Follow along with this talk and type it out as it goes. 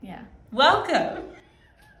Welcome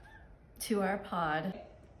to our pod.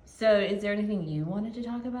 So, is there anything you wanted to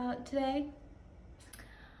talk about today?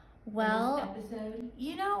 Well,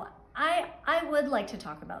 I would like to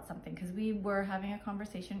talk about something because we were having a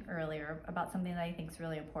conversation earlier about something that I think is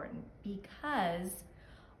really important, because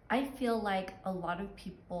I feel like a lot of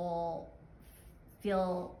people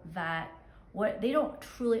feel that they don't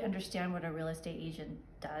truly understand what a real estate agent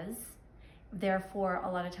does. Therefore,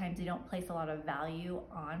 a lot of times they don't place a lot of value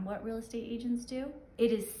on what real estate agents do.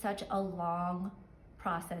 It is such a long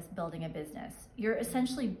process building a business. You're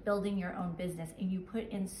essentially building your own business and you put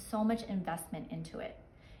in so much investment into it.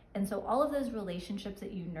 And so all of those relationships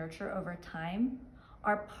that you nurture over time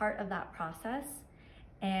are part of that process.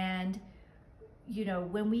 And,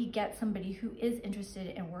 when we get somebody who is interested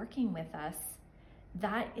in working with us,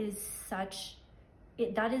 that is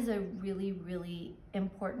a really, really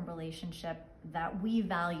important relationship that we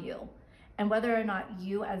value. And whether or not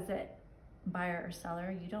you as a buyer or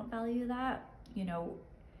seller, you don't value that,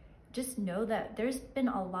 just know that there's been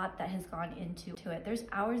a lot that has gone into it. There's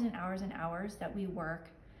hours and hours and hours that we work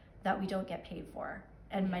that we don't get paid for,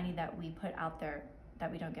 and money that we put out there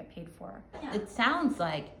that we don't get paid for. Yeah. It sounds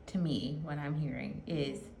like, to me, what I'm hearing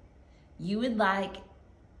is you would like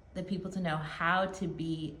the people to know how to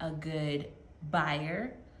be a good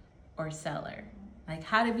buyer or seller, like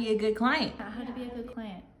how to be a good client. How to be a good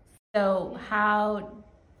client. So how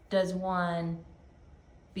does one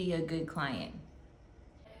be a good client?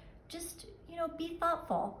 Just, be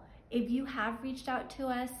thoughtful. If you have reached out to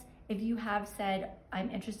us, if you have said, I'm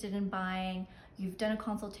interested in buying, you've done a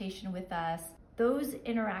consultation with us, those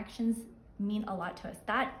interactions mean a lot to us.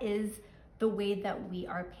 That is the way that we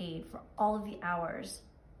are paid for all of the hours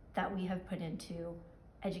that we have put into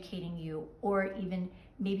educating you, or even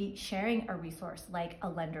maybe sharing a resource like a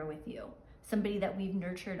lender with you, somebody that we've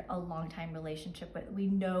nurtured a long time relationship with. We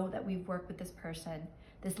know that we've worked with this person,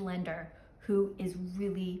 this lender, who is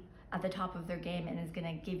really at the top of their game and is going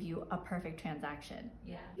to give you a perfect transaction.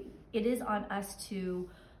 Yeah. It is on us to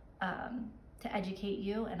educate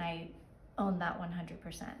you, and I own that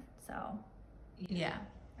 100%. So. Yeah.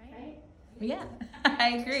 Right? Yeah, I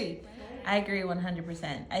agree. I agree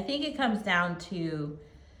 100%. I think it comes down to,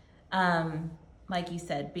 like you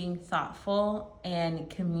said, being thoughtful and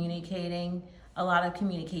communicating. A lot of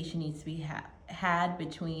communication needs to be had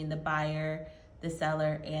between the buyer, the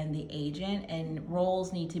seller, and the agent, and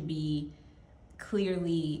roles need to be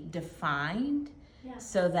clearly defined. Yeah.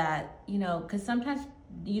 So that, because sometimes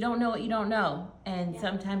you don't know what you don't know, and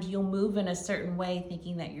sometimes you'll move in a certain way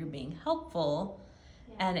thinking that you're being helpful,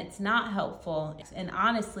 and it's not helpful. And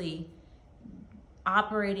honestly,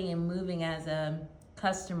 operating and moving as a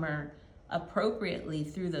customer appropriately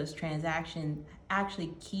through those transactions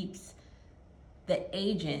actually keeps the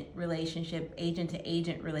agent to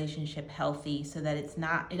agent relationship healthy, so that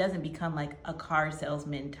it doesn't become like a car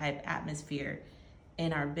salesman type atmosphere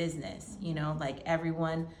in our business. Like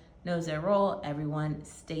everyone knows their role, everyone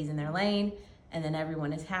stays in their lane, and then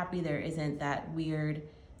everyone is happy. There isn't that weird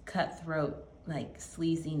cutthroat like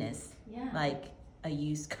sleaziness, like a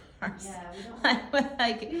used car. Yeah, we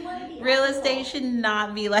don't. Real estate should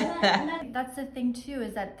not be like that. That's the thing too,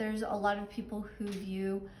 is that there's a lot of people who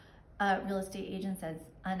view real estate agents as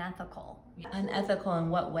unethical. Unethical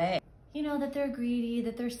in what way? That they're greedy,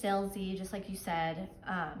 that they're salesy, just like you said,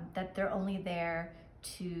 that they're only there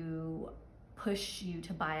to push you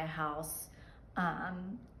to buy a house,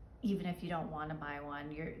 even if you don't want to buy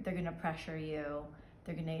one. They're going to pressure you.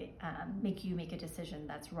 They're going to make you make a decision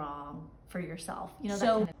that's wrong for yourself.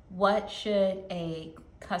 So what should a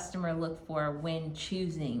customer look for when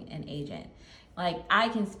choosing an agent? Like, I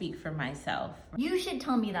can speak for myself. You should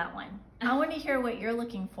tell me that one. I want to hear what you're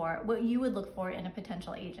looking for, what you would look for in a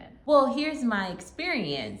potential agent. Well, here's my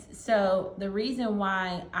experience. So the reason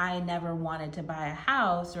why I never wanted to buy a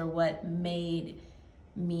house, or what made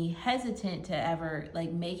me hesitant to ever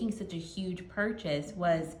making such a huge purchase,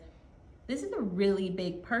 was this is a really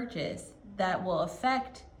big purchase that will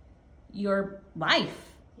affect your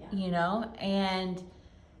life, and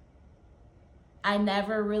I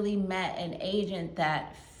never really met an agent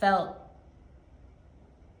that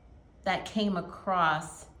came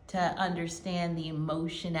across to understand the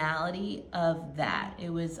emotionality of that. It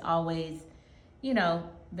was always,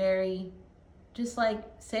 very just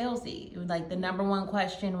salesy. It was the number one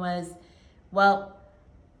question was, well,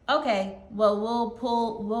 okay, well,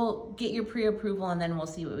 we'll get your pre-approval and then we'll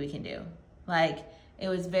see what we can do. It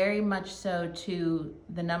was very much so to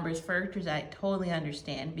the numbers first, which I totally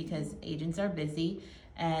understand, because agents are busy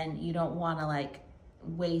and you don't want to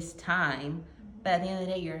waste time. But at the end of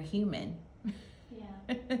the day, you're a human. Yeah.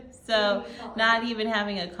 So not even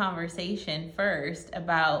having a conversation first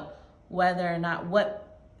about whether or not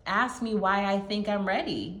ask me why I think I'm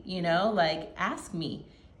ready, like ask me,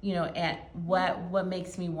 and what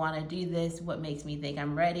makes me want to do this, what makes me think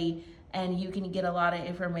I'm ready. And you can get a lot of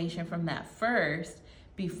information from that first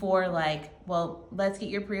before like, well, let's get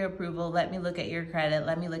your pre-approval. Let me look at your credit.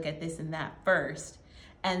 Let me look at this and that first.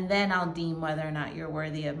 And then I'll deem whether or not you're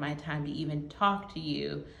worthy of my time to even talk to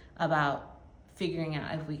you about figuring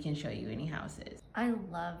out if we can show you any houses. I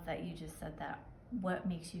love that you just said that. What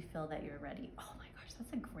makes you feel that you're ready? Oh my gosh,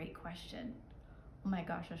 that's a great question. Oh my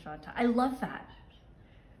gosh, Ashanta, I love that.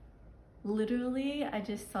 Literally, I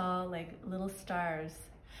just saw like little stars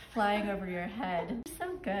flying over your head.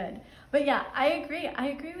 So good. But yeah, I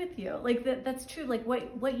agree with you. Like that's true. Like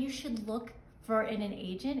what you should look for in an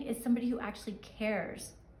agent is somebody who actually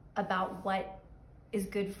cares about what is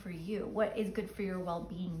good for you, what is good for your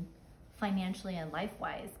well-being financially and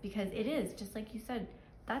life-wise, because it is, just like you said,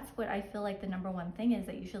 that's what I feel like the number one thing is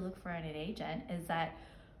that you should look for in an agent is that,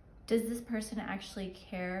 does this person actually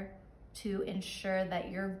care to ensure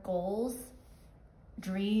that your goals,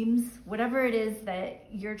 dreams, whatever it is that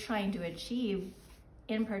you're trying to achieve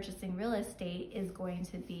in purchasing real estate is going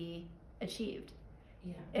to be achieved?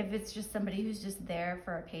 Yeah. If it's just somebody who's just there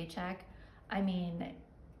for a paycheck, I mean,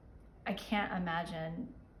 I can't imagine.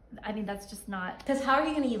 I mean, that's just not. Because how are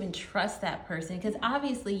you going to even trust that person? Because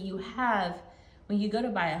obviously when you go to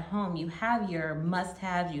buy a home, you have your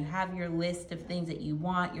must-haves, you have your list of things that you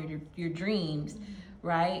want, your dreams,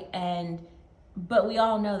 right? But we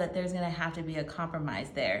all know that there's going to have to be a compromise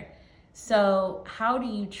there. So how do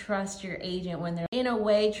you trust your agent when they're in a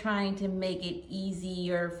way trying to make it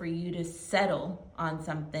easier for you to settle on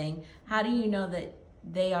something? How do you know that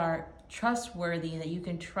they are trustworthy, that you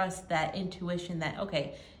can trust that intuition that,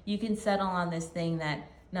 okay, you can settle on this thing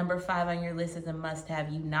that number 5 on your list is a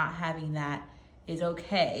must-have, you not having that is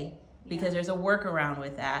okay because there's a workaround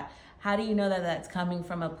with that. How do you know that that's coming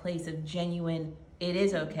from a place of genuine, it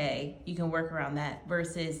is okay, you can work around that,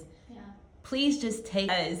 versus please just take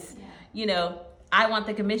as, I want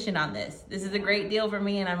the commission on this. This is a great deal for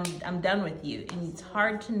me and I'm done with you. And it's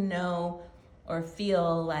hard to know or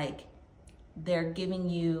feel like they're giving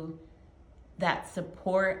you that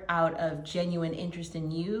support out of genuine interest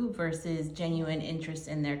in you versus genuine interest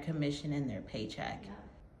in their commission and their paycheck.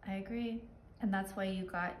 I agree. And that's why you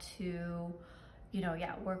got to,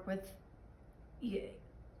 work with,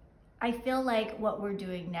 I feel like what we're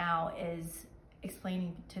doing now is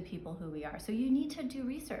explaining to people who we are. So you need to do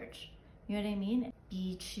research. You know what I mean?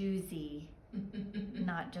 Be choosy,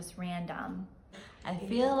 not just random. I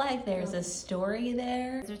feel like there's a story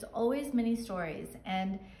there. There's always many stories,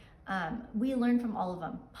 and we learn from all of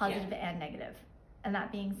them, positive and negative. And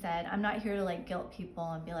that being said, I'm not here to like guilt people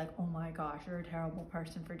and be like, oh my gosh, you're a terrible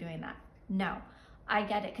person for doing that. No, I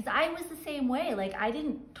get it. Because I was the same way. Like, I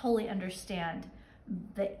didn't totally understand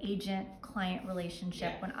the agent-client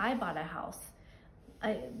relationship when I bought a house.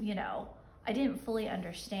 I didn't fully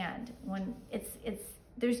understand when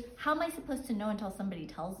there's, how am I supposed to know until somebody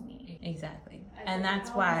tells me? Exactly. And that's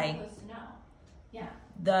why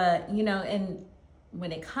and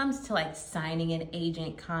when it comes to like signing an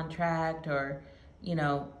agent contract or,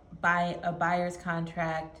 buy a buyer's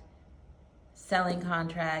contract, selling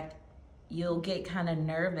contract, you'll get kind of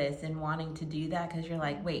nervous in wanting to do that because you're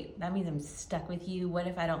like, wait, that means I'm stuck with you. What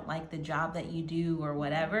if I don't like the job that you do or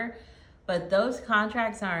whatever? But those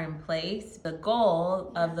contracts are in place. The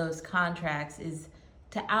goal of those contracts is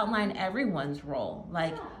to outline everyone's role.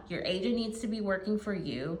 Like your agent needs to be working for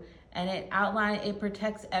you, and it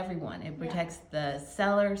protects everyone. It protects the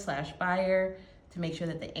seller / buyer to make sure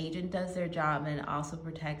that the agent does their job, and it also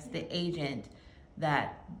protects the agent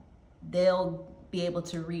that they'll be able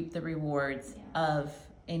to reap the rewards of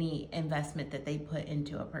any investment that they put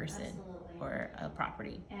into a person. Absolutely. Or a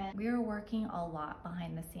property. And we're working a lot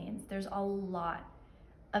behind the scenes. There's a lot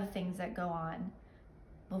of things that go on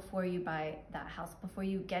before you buy that house, before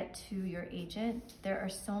you get to your agent. There are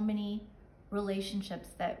so many relationships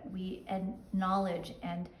that and knowledge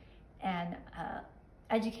and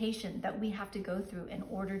education that we have to go through in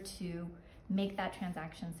order to make that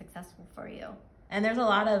transaction successful for you. And there's a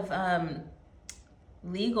lot of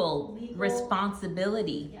legal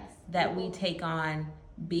responsibility that we take on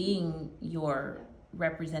being your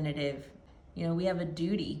representative. We have a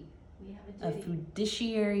duty. A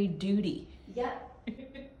fiduciary duty. Yep.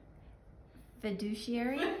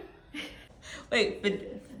 Fiduciary?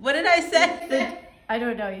 Wait, what did I say? I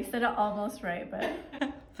don't know. You said it almost right,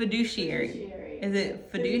 but... Fiduciary. Is it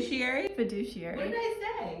fiduciary? Fiduciary. What did I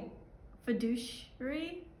say?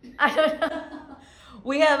 Fiduciary? I don't know.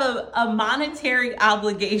 We have a monetary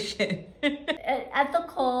obligation.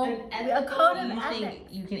 Ethical, a code of ethics. Think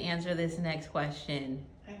you can answer this next question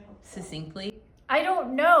succinctly? I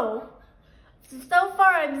don't know. So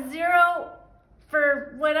far, I'm 0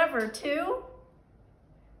 for whatever, 2?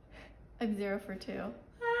 I'm 0 for 2.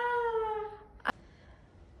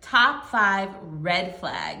 Top 5 red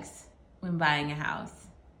flags when buying a house.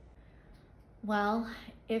 Well,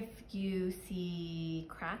 if you see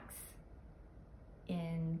cracks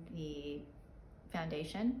in the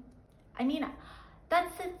foundation, I mean,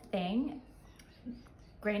 that's the thing.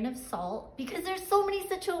 Grain of salt, because there's so many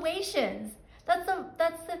situations. That's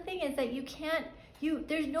the thing, is that you can't,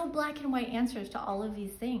 there's no black and white answers to all of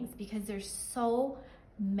these things, because there's so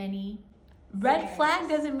many. Red flag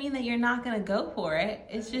doesn't mean that you're not going to go for it.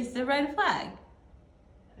 It's just a red flag.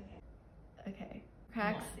 Okay.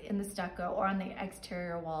 Cracks in the stucco or on the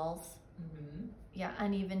exterior walls. Mm-hmm. Yeah,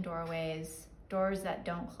 uneven doorways, doors that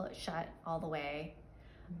don't shut all the way.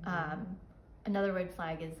 Mm-hmm. Another red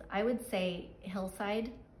flag is, I would say,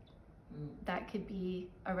 hillside. That could be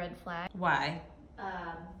a red flag. Why?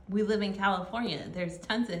 We live in California. There's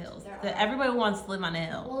tons of hills. Everybody wants to live on a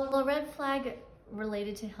hill. Well, a red flag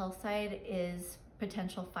related to hillside is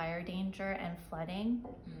potential fire danger and flooding.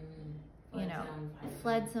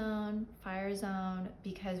 Flood zone, fire zone,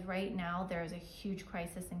 because right now there's a huge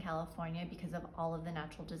crisis in California because of all of the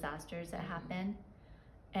natural disasters that happen,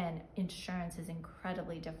 and insurance is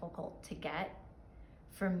incredibly difficult to get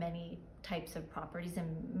for many types of properties,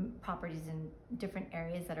 and properties in different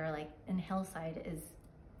areas that are like in hillside is,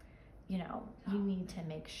 you need to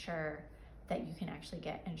make sure that you can actually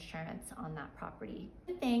get insurance on that property.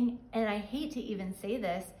 The thing, and I hate to even say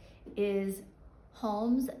this, is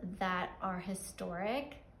homes that are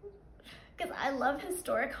historic, because I love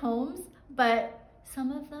historic homes, but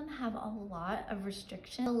some of them have a lot of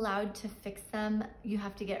restrictions. Allowed to fix them, you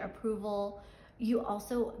have to get approval. You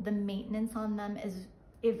also, the maintenance on them is,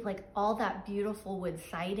 if like all that beautiful wood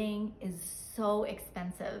siding is so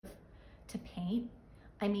expensive to paint.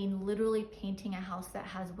 I mean, literally painting a house that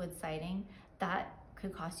has wood siding, that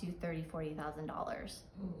could cost you $30,000, $40,000.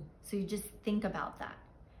 So you just think about that.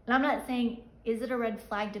 And I'm not saying, is it a red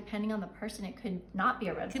flag? Depending on the person, it could not be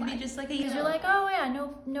a red flag. It could be just like a yellow. Because you're like, oh yeah,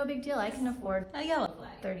 no big deal. I can afford a yellow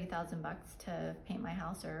flag. $30,000 to paint my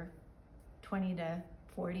house, or 20 to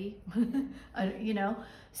 40,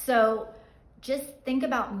 So just think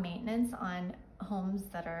about maintenance on homes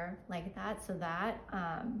that are like that. So that,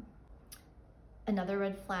 another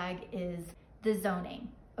red flag is the zoning,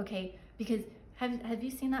 okay? Because have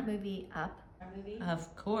you seen that movie Up?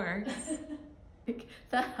 Of course.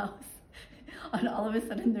 The house, and all of a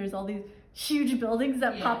sudden there's all these huge buildings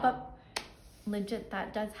that pop up. Legit,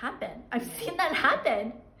 that does happen. I've seen that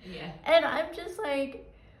happen. Yeah. And I'm just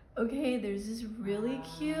like, okay, there's this really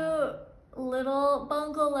cute little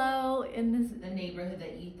bungalow in the neighborhood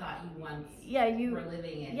that you thought you once were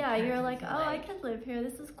living in. Yeah, you're like, oh, I could live here.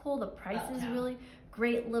 This is cool. The price is really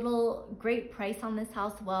great price on this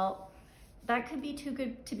house. Well, that could be too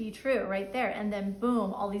good to be true right there. And then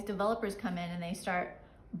boom, all these developers come in and they start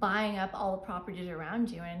buying up all the properties around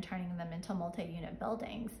you and turning them into multi-unit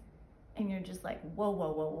buildings. And you're just like,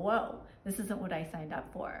 whoa. This isn't what I signed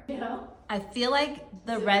up for. I feel like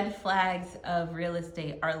the red flags of real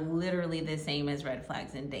estate are literally the same as red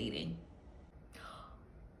flags in dating.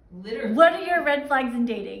 Literally. What are your red flags in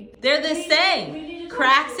dating? They're the same.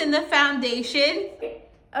 Cracks in the foundation. Okay.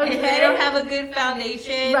 If they don't have a good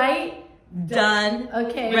foundation. Right? Done.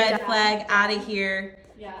 Okay. Red flag, out of here.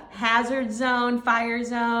 Yeah. Hazard zone, fire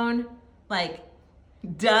zone, like,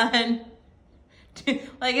 done.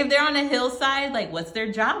 Like, if they're on a hillside, like, what's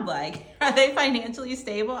their job like? Are they financially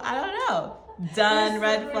stable? I don't know. Done.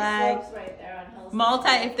 Red flag. Right there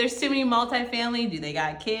on if there's too many multifamily, do they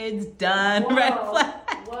got kids? Done. Whoa. Red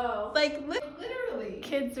flag. Whoa. Like, literally.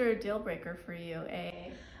 Kids are a deal breaker for you,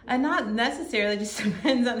 eh? And not necessarily, just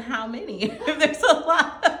depends on how many. If there's a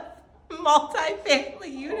lot of multi-family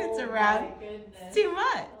units around, it's too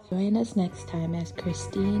much. Join us next time as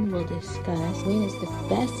Christine will discuss when is the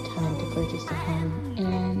best time to purchase a home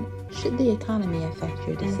and should the economy affect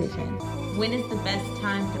your decision. When is the best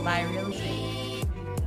time to buy real estate?